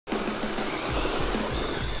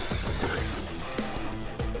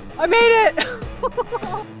I made it!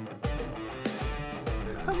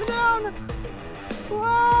 Coming down!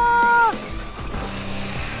 Whoa!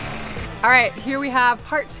 All right, here we have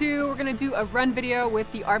part 2. We're gonna do a run video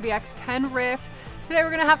with the RBX10 RYFT. Today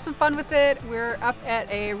we're gonna have some fun with it. We're up at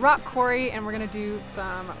a rock quarry and we're gonna do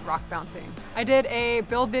some rock bouncing. I did a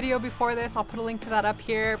build video before this. I'll put a link to that up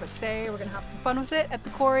here, but today we're gonna have some fun with it at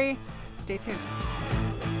the quarry. Stay tuned.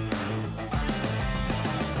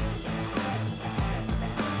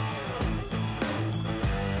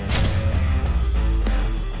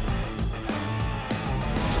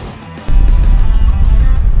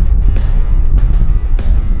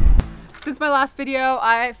 Since my last video,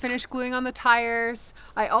 I finished gluing on the tires.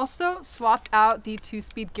 I also swapped out the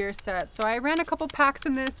 2-speed gear set. So I ran a couple packs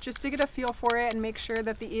in this just to get a feel for it and make sure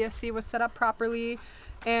that the ESC was set up properly.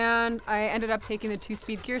 And I ended up taking the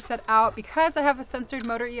 2-speed gear set out because I have a sensored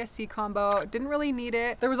motor ESC combo. Didn't really need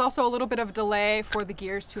it. There was also a little bit of delay for the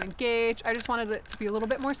gears to engage. I just wanted it to be a little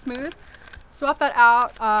bit more smooth. Swap that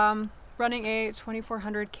out. Running a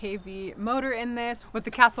 2400 kV motor in this with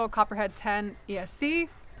the Castle Copperhead 10 ESC.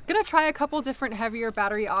 Gonna try a couple different heavier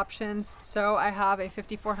battery options. So I have a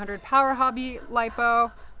 5400 Power Hobby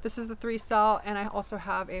LiPo. This is the 3-cell, and I also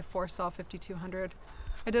have a 4-cell 5200.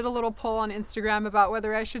 I did a little poll on Instagram about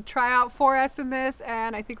whether I should try out 4S in this,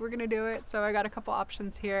 and I think we're gonna do it. So I got a couple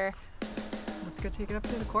options here. Let's go take it up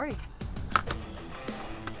to the quarry.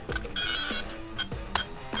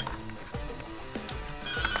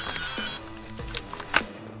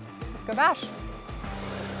 Let's go bash.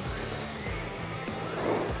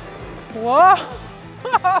 Whoa!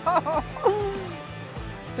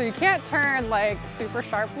 So you can't turn like super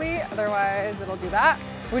sharply, otherwise it'll do that.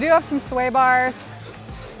 We do have some sway bars,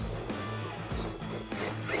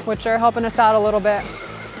 which are helping us out a little bit.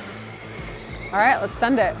 All right, let's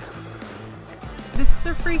send it. This is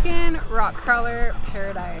a freaking rock crawler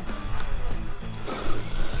paradise.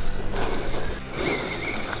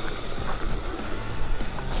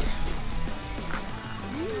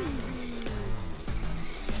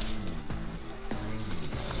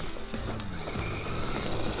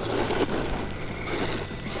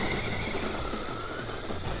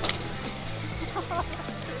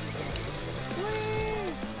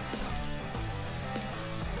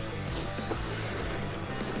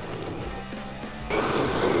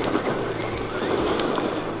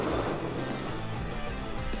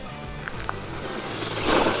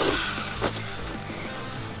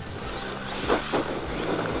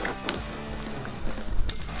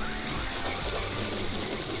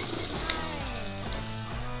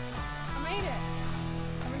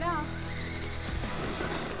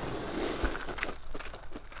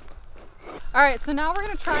 All right, so now we're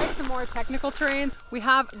gonna try some more technical terrains. We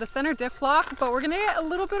have the center diff lock, but we're gonna get a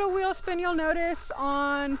little bit of wheel spin, you'll notice,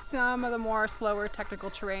 on some of the more slower technical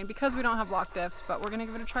terrain because we don't have lock diffs, but we're gonna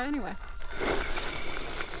give it a try anyway.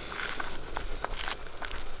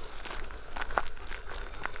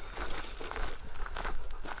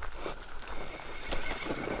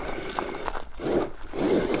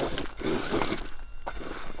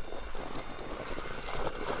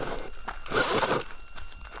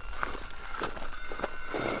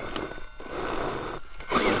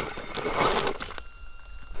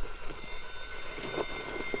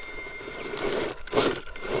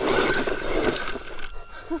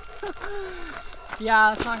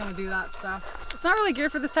 Yeah, it's not gonna do that stuff. It's not really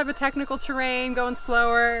geared for this type of technical terrain, going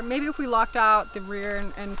slower. Maybe if we locked out the rear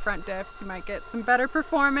and front diffs, you might get some better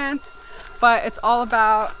performance, but it's all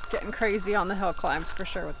about getting crazy on the hill climbs for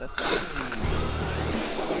sure with this one.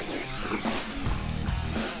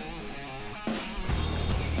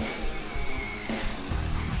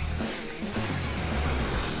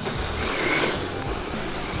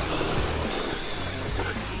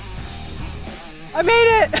 I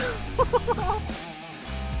made it!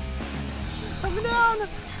 Coming down!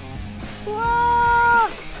 Whoa!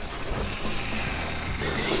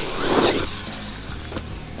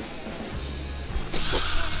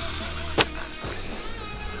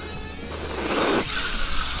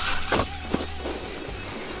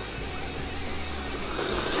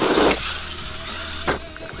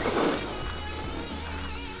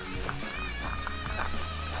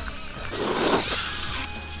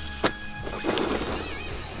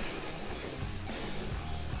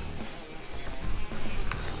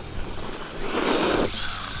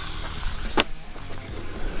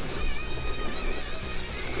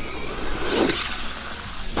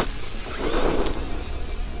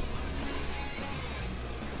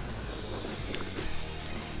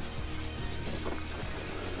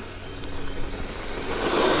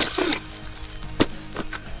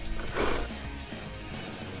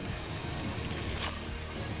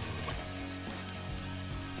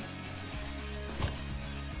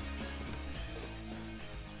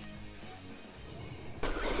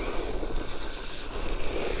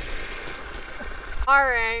 All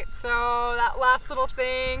right, so that last little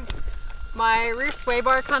thing, my rear sway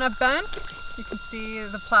bar kind of bent. You can see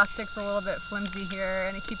the plastic's a little bit flimsy here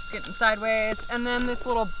and it keeps getting sideways. And then this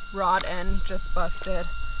little rod end just busted.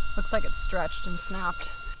 Looks like it's stretched and snapped.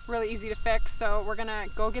 Really easy to fix, so we're gonna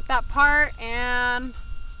go get that part and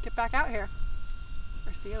get back out here.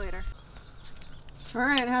 Or see you later. All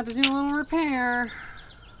right, I had to do a little repair.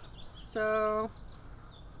 So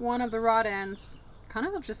one of the rod ends kind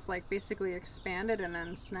of just like basically expanded and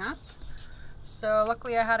then snapped. So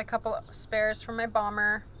luckily I had a couple of spares from my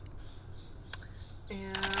bomber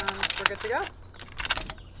and we're good to go.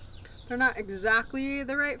 They're not exactly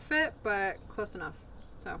the right fit, but close enough.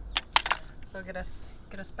 So they'll get us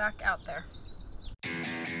back out there.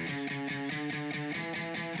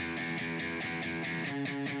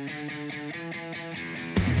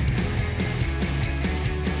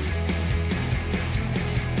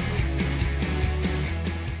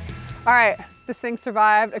 All right, this thing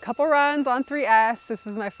survived a couple runs on 3S. This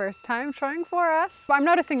is my first time trying 4S. I'm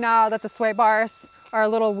noticing now that the sway bars are a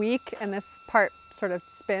little weak and this part sort of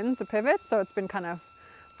spins, a pivot, so it's been kind of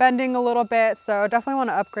bending a little bit. So definitely want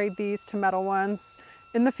to upgrade these to metal ones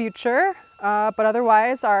in the future. But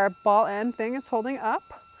otherwise our ball end thing is holding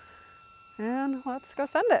up and let's go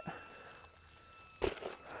send it.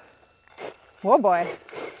 Whoa boy.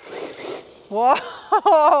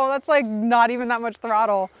 Whoa, that's like not even that much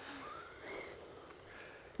throttle.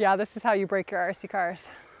 Yeah, this is how you break your RC cars.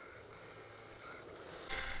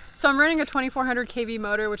 So I'm running a 2400 kV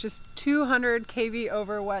motor, which is 200 kV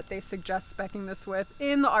over what they suggest speccing this with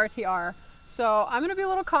in the RTR. So I'm gonna be a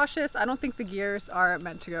little cautious. I don't think the gears are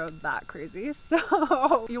meant to go that crazy.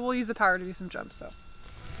 So you will use the power to do some jumps, so.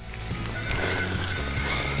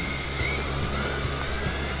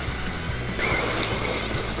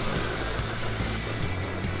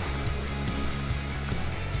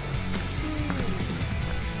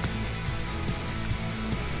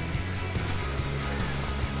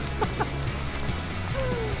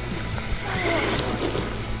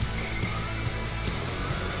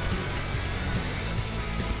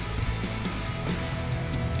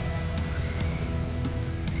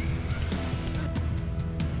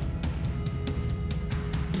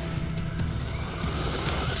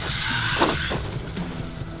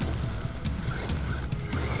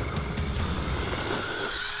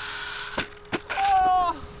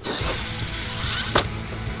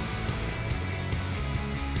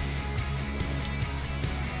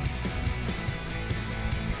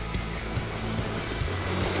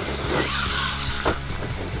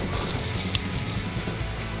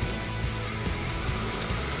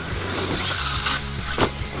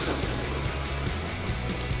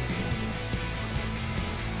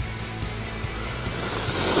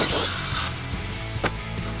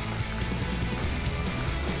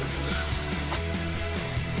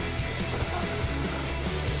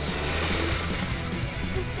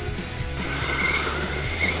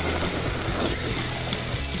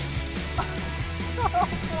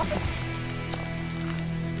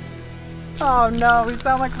 Oh no, we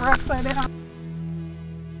sound like we're upside down.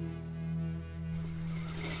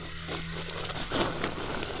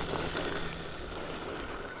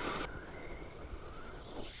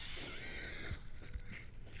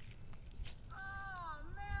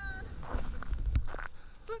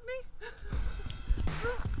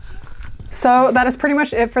 So that is pretty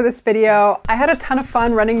much it for this video. I had a ton of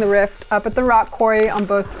fun running the Rift up at the rock quarry on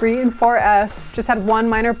both 3 and 4S. Just had one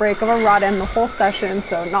minor break of a rod end the whole session,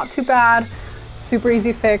 so not too bad. Super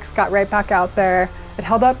easy fix, got right back out there. It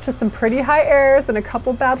held up to some pretty high airs and a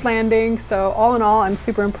couple bad landings, so all in all, I'm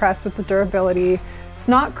super impressed with the durability. It's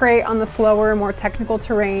not great on the slower, more technical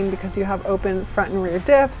terrain because you have open front and rear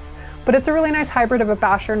diffs, but it's a really nice hybrid of a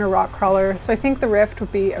basher and a rock crawler, so I think the Rift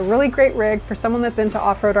would be a really great rig for someone that's into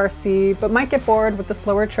off-road RC, but might get bored with the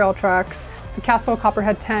slower trail trucks. The Castle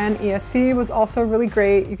Copperhead 10 ESC was also really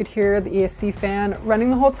great. You could hear the ESC fan running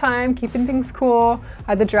the whole time, keeping things cool.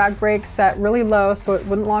 I had the drag brake set really low so it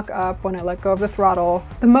wouldn't lock up when I let go of the throttle.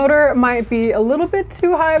 The motor might be a little bit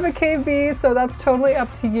too high of a kV, so that's totally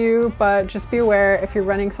up to you, but just be aware if you're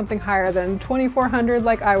running something higher than 2400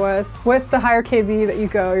 like I was, with the higher kV that you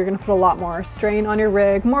go, you're gonna put a lot more strain on your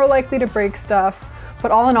rig, more likely to break stuff.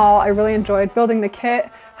 But all in all, I really enjoyed building the kit.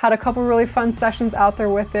 Had a couple really fun sessions out there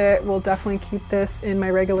with it. We'll definitely keep this in my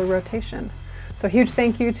regular rotation. So huge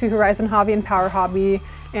thank you to Horizon Hobby and Power Hobby,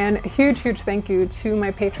 and a huge thank you to my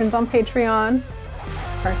patrons on Patreon.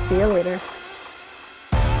 I'll see you later.